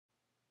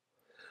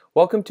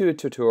Welcome to a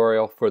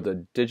tutorial for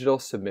the digital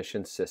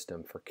submission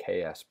system for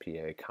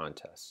KSPA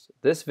contests.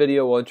 This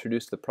video will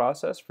introduce the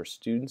process for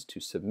students to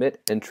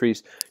submit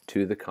entries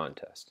to the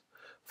contest.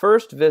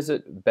 First,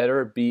 visit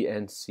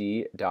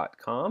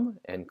betterbnc.com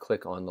and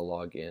click on the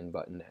login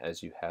button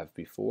as you have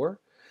before.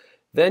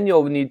 Then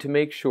you'll need to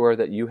make sure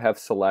that you have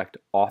select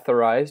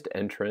Authorized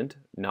Entrant,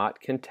 not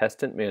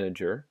Contestant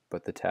Manager,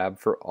 but the tab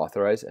for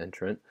Authorized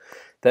Entrant,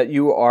 that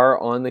you are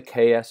on the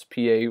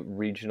KSPA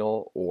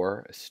regional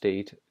or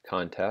state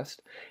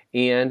contest,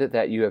 and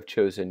that you have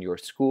chosen your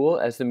school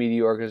as the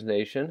media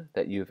organization,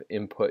 that you've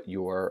input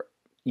your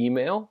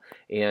email,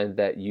 and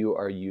that you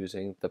are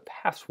using the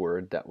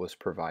password that was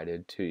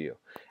provided to you.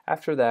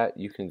 After that,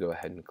 you can go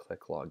ahead and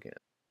click Login.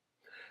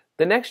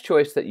 The next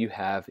choice that you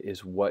have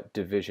is what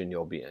division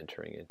you'll be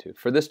entering into.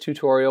 For this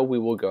tutorial, we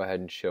will go ahead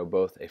and show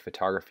both a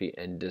photography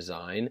and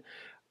design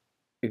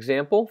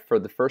example. For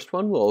the first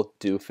one, we'll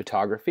do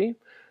photography.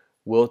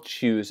 We'll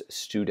choose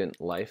student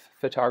life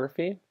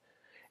photography.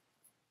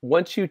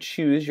 Once you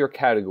choose your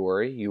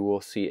category, you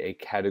will see a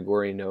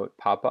category note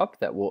pop up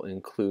that will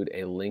include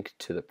a link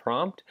to the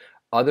prompt,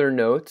 other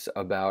notes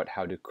about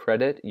how to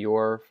credit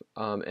your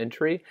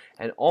entry,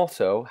 and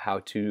also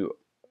how to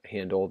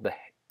handle the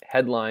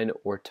headline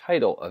or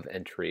title of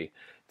entry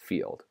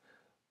field.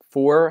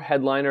 For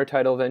headline or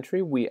title of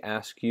entry, we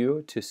ask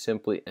you to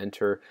simply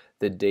enter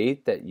the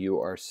date that you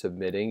are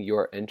submitting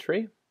your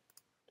entry.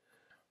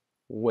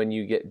 When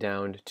you get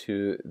down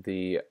to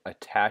the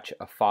attach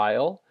a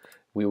file,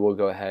 we will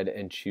go ahead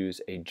and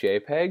choose a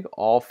JPEG.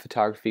 All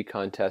photography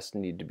contests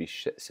need to be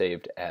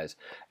saved as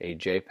a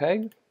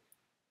JPEG.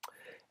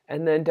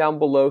 And then down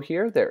below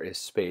here, there is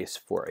space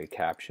for a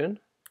caption.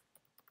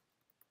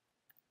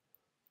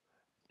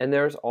 And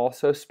there's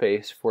also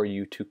space for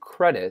you to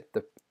credit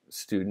the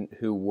student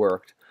who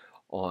worked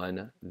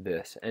on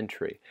this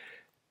entry.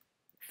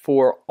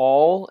 For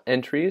all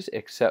entries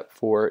except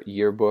for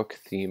yearbook,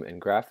 theme,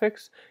 and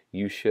graphics,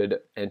 you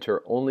should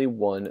enter only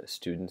one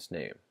student's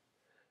name.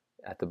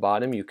 At the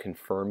bottom, you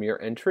confirm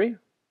your entry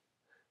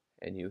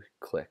and you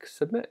click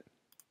Submit.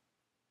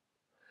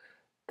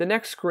 The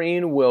next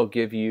screen will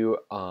give you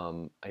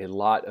a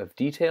lot of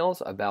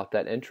details about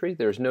that entry.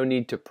 There's no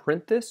need to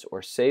print this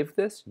or save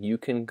this. You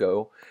can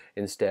go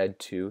instead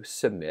to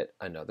submit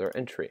another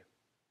entry.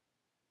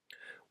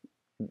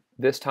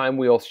 This time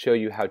we'll show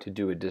you how to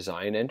do a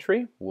design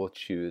entry. We'll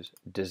choose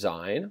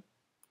Design,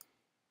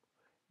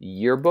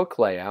 Yearbook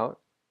Layout.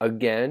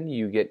 Again,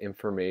 you get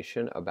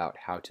information about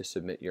how to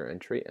submit your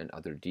entry and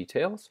other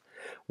details.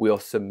 We'll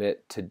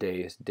submit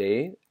today's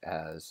date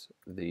as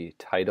the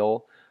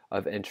title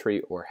of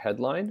entry or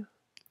headline.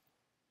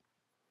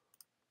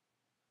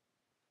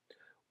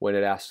 When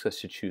it asks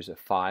us to choose a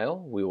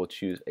file, we will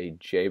choose a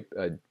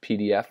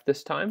PDF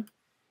this time.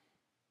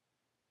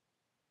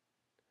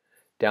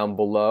 Down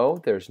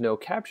below, there's no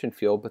caption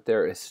field, but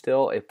there is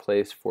still a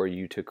place for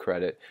you to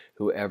credit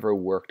whoever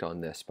worked on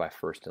this by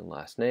first and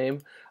last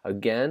name.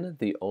 Again,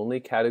 the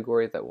only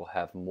category that will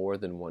have more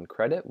than one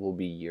credit will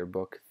be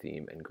yearbook,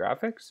 theme, and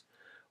graphics.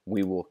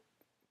 We will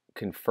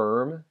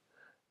confirm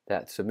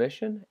that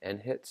submission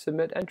and hit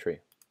Submit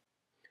Entry.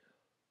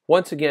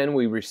 Once again,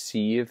 we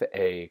receive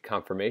a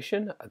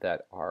confirmation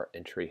that our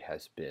entry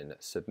has been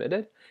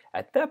submitted.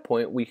 At that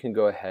point, we can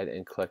go ahead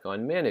and click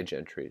on Manage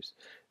Entries.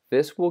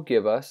 This will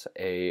give us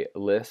a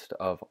list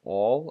of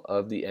all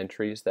of the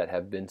entries that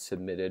have been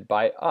submitted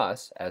by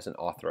us as an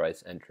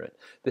authorized entrant.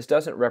 This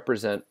doesn't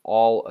represent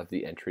all of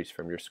the entries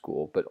from your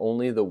school, but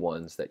only the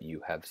ones that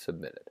you have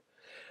submitted.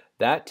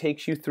 That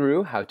takes you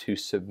through how to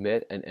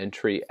submit an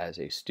entry as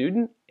a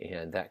student,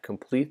 and that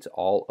completes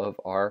all of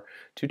our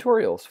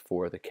tutorials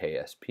for the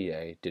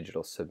KSPA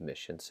digital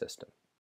submission system.